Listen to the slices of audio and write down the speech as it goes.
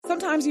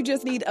Sometimes you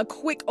just need a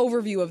quick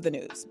overview of the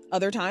news.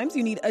 Other times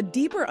you need a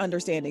deeper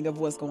understanding of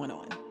what's going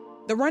on.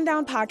 The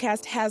Rundown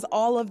podcast has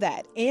all of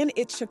that, and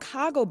it's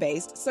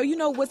Chicago-based, so you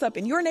know what's up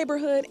in your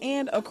neighborhood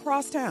and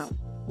across town.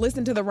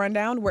 Listen to The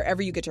Rundown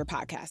wherever you get your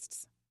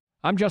podcasts.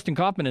 I'm Justin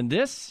Kaufman, and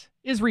this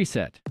is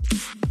Reset.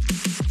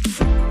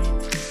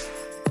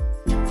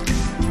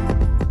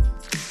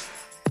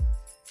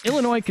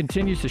 Illinois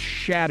continues to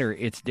shatter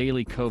its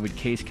daily COVID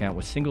case count,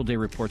 with single-day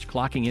reports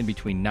clocking in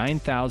between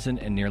 9,000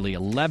 and nearly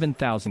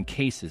 11,000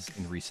 cases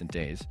in recent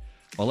days.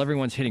 While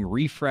everyone's hitting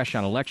refresh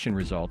on election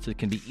results, it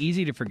can be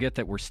easy to forget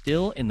that we're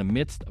still in the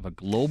midst of a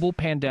global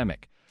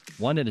pandemic,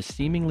 one that is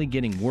seemingly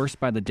getting worse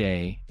by the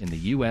day in the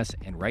U.S.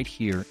 and right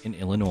here in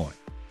Illinois.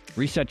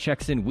 Reset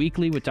checks in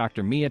weekly with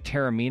Dr. Mia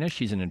Taormina.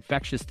 She's an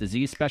infectious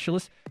disease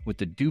specialist with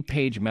the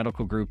DuPage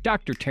Medical Group.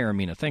 Dr.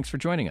 Taormina, thanks for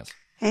joining us.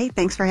 Hey,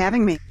 thanks for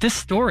having me. This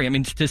story, I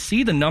mean, to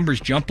see the numbers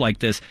jump like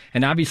this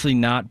and obviously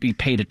not be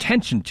paid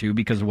attention to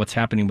because of what's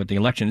happening with the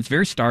election, it's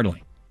very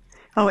startling.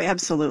 Oh,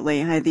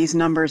 absolutely. These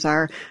numbers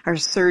are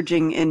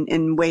surging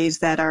in ways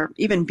that are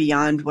even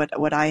beyond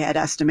what I had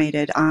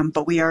estimated.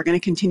 But we are going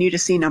to continue to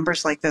see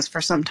numbers like this for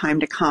some time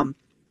to come.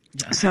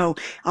 So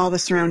all the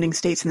surrounding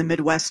states in the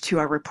Midwest, too,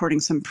 are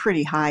reporting some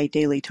pretty high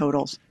daily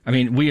totals. I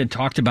mean, we had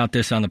talked about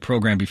this on the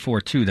program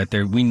before, too, that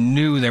we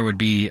knew there would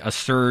be a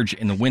surge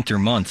in the winter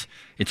months.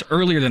 It's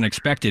earlier than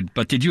expected,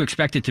 but did you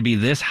expect it to be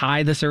this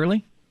high this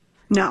early?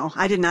 No,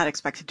 I did not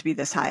expect it to be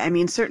this high. I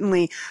mean,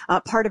 certainly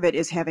part of it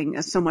is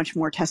having so much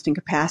more testing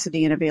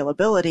capacity and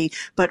availability,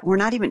 but we're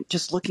not even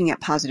just looking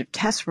at positive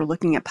tests. We're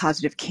looking at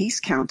positive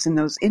case counts, and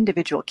those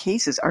individual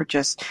cases are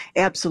just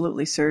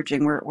absolutely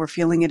surging. We're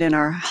feeling it in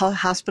our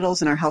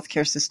hospitals and our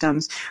healthcare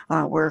systems.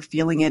 We're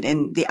feeling it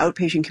in the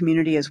outpatient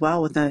community as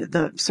well, with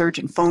the surge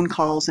in phone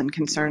calls and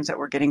concerns that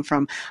we're getting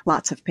from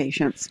lots of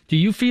patients. Do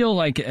you feel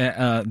like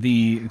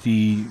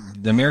the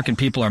American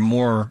people are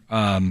more,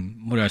 I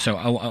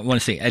want to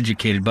say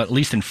educated, but at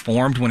least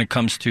informed when it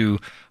comes to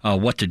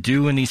what to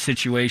do in these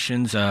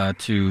situations,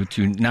 to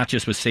not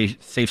just with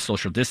safe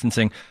social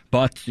distancing,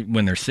 but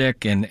when they're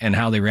sick and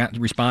how they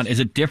respond? Is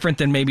it different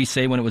than maybe,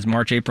 say, when it was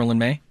March, April, and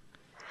May?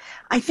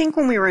 I think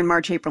when we were in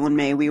March, April, and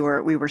May, we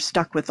were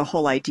stuck with the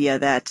whole idea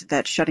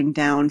that shutting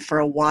down for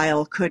a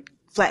while could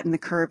flatten the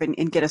curve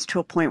and get us to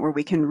a point where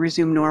we can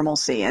resume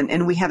normalcy.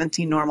 And we haven't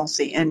seen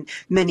normalcy in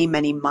many,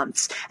 many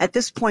months. At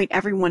this point,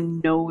 everyone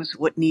knows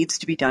what needs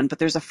to be done, but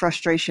there's a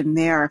frustration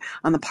there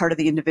on the part of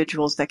the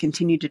individuals that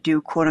continue to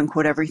do, quote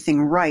unquote,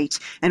 everything right.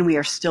 And we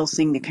are still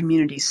seeing the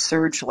community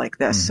surge like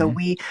this. Mm-hmm. So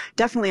we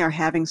definitely are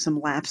having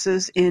some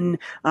lapses in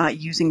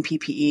using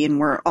PPE. And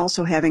we're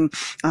also having,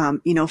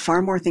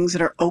 far more things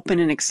that are open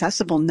and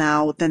accessible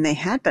now than they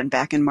had been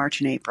back in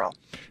March and April.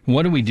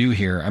 What do we do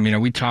here? I mean, are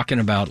we talking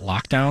about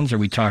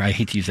lockdowns? I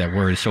hate to use that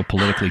word. It's so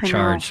politically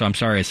charged. So I'm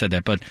sorry I said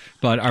that. But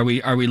are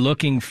we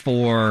looking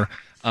for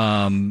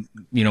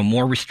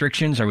more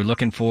restrictions? Are we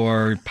looking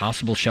for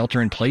possible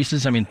shelter in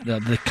places? I mean,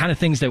 the kind of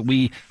things that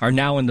we are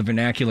now in the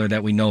vernacular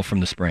that we know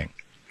from the spring.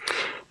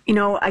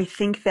 I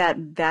think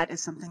that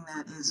is something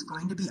that is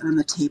going to be on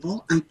the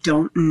table. I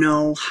don't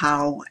know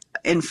how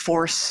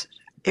enforced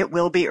it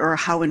will be or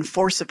how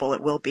enforceable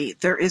it will be.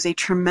 There is a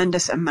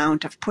tremendous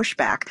amount of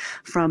pushback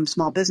from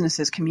small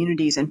businesses,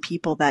 communities, and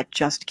people that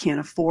just can't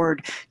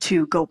afford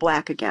to go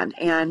black again.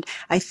 And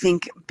I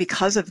think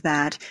because of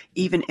that,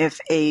 even if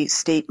a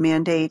state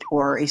mandate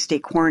or a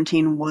state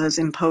quarantine was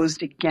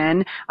imposed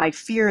again, I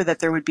fear that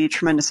there would be a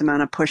tremendous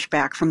amount of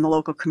pushback from the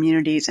local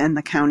communities and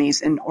the counties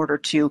in order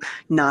to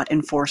not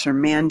enforce or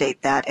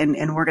mandate that. And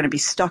we're going to be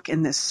stuck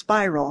in this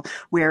spiral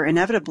where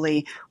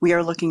inevitably we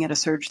are looking at a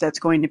surge that's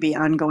going to be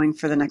ongoing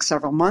for the next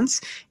several months.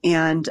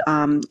 And,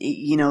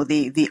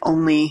 the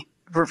only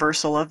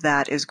reversal of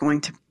that is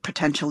going to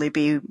potentially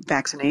be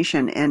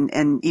vaccination.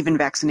 And even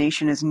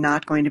vaccination is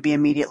not going to be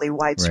immediately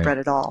widespread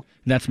at all.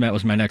 That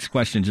was my next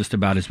question, just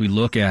about as we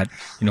look at,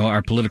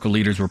 our political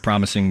leaders were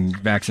promising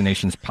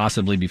vaccinations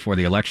possibly before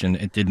the election.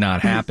 It did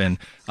not happen.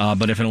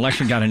 But if an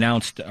election got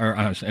announced or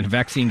a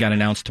vaccine got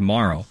announced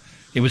tomorrow,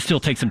 it would still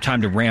take some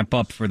time to ramp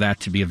up for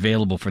that to be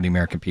available for the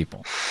American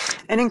people.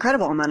 An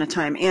incredible amount of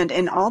time. And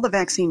in all the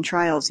vaccine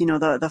trials,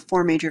 the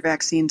four major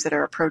vaccines that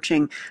are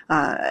approaching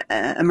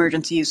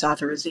emergency use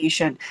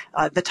authorization,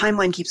 the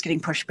timeline keeps getting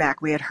pushed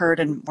back. We had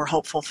heard and we're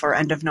hopeful for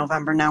end of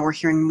November. Now we're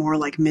hearing more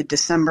like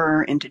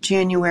mid-December into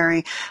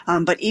January.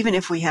 But even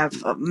if we have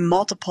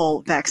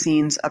multiple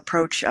vaccines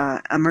approach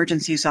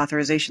emergency use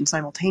authorization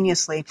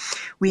simultaneously,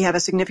 we have a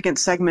significant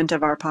segment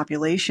of our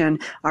population,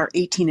 our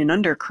 18 and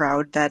under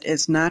crowd, that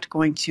is not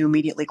going to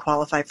immediately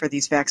qualify for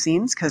these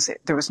vaccines because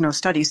there was no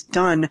studies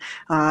done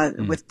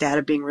with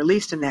data being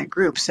released in that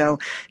group. So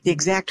the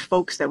exact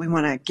folks that we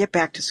want to get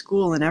back to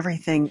school and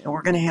everything,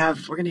 we're going to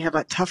have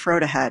a tough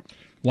road ahead.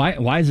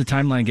 Why is the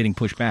timeline getting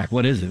pushed back?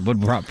 What is it?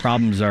 What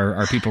problems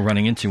are people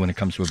running into when it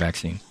comes to a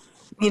vaccine?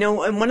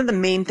 And one of the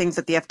main things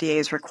that the FDA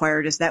has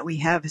required is that we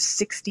have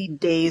 60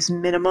 days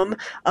minimum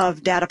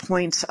of data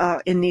points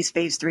in these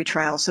phase 3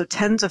 trials. So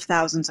tens of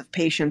thousands of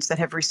patients that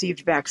have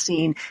received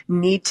vaccine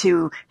need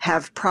to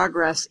have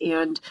progress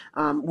and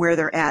where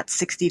they're at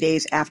 60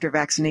 days after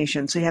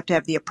vaccination. So you have to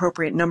have the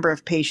appropriate number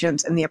of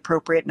patients and the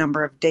appropriate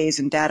number of days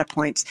and data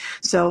points.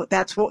 So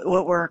that's what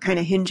we're kind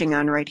of hinging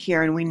on right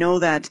here. And we know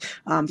that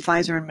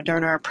Pfizer and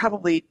Moderna are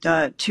probably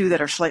two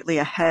that are slightly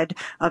ahead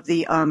of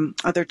the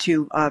other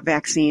two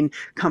vaccine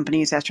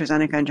companies,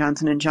 AstraZeneca and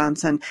Johnson &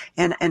 Johnson.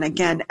 And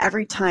again,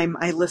 every time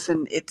I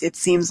listen, it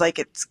seems like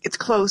it's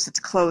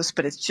close,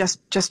 but it's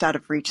just out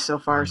of reach so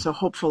far. So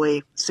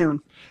hopefully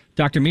soon.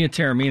 Dr. Mia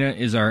Taormina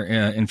is our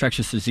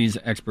infectious disease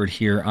expert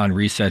here on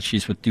Reset.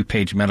 She's with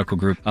DuPage Medical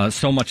Group.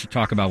 So much to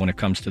talk about when it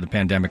comes to the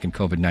pandemic and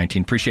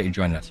COVID-19. Appreciate you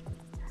joining us.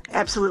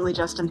 Absolutely,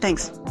 Justin.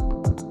 Thanks.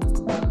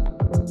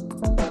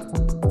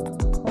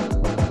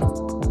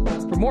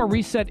 For more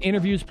Reset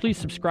interviews, please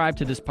subscribe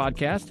to this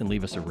podcast and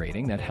leave us a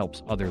rating. That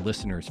helps other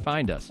listeners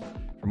find us.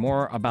 For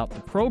more about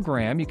the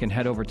program, you can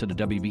head over to the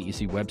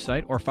WBEZ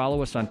website or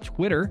follow us on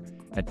Twitter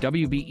at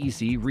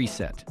WBEZ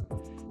Reset.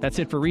 That's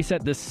it for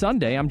Reset this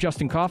Sunday. I'm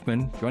Justin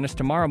Kaufman. Join us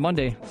tomorrow,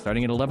 Monday,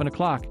 starting at 11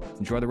 o'clock.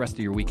 Enjoy the rest of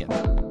your weekend.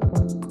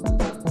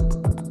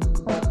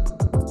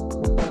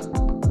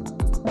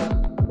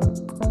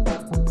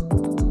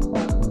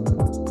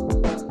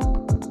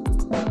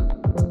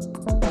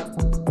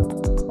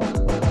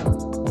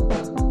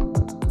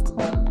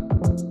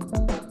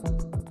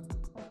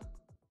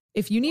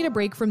 If you need a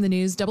break from the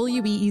news,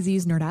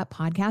 WBEZ's Nerd App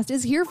podcast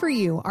is here for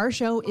you. Our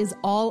show is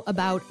all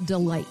about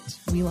delight.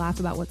 We laugh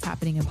about what's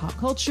happening in pop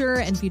culture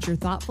and feature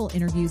thoughtful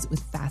interviews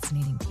with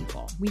fascinating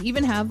people. We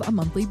even have a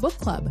monthly book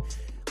club.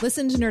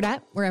 Listen to Nerd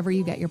App wherever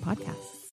you get your podcasts.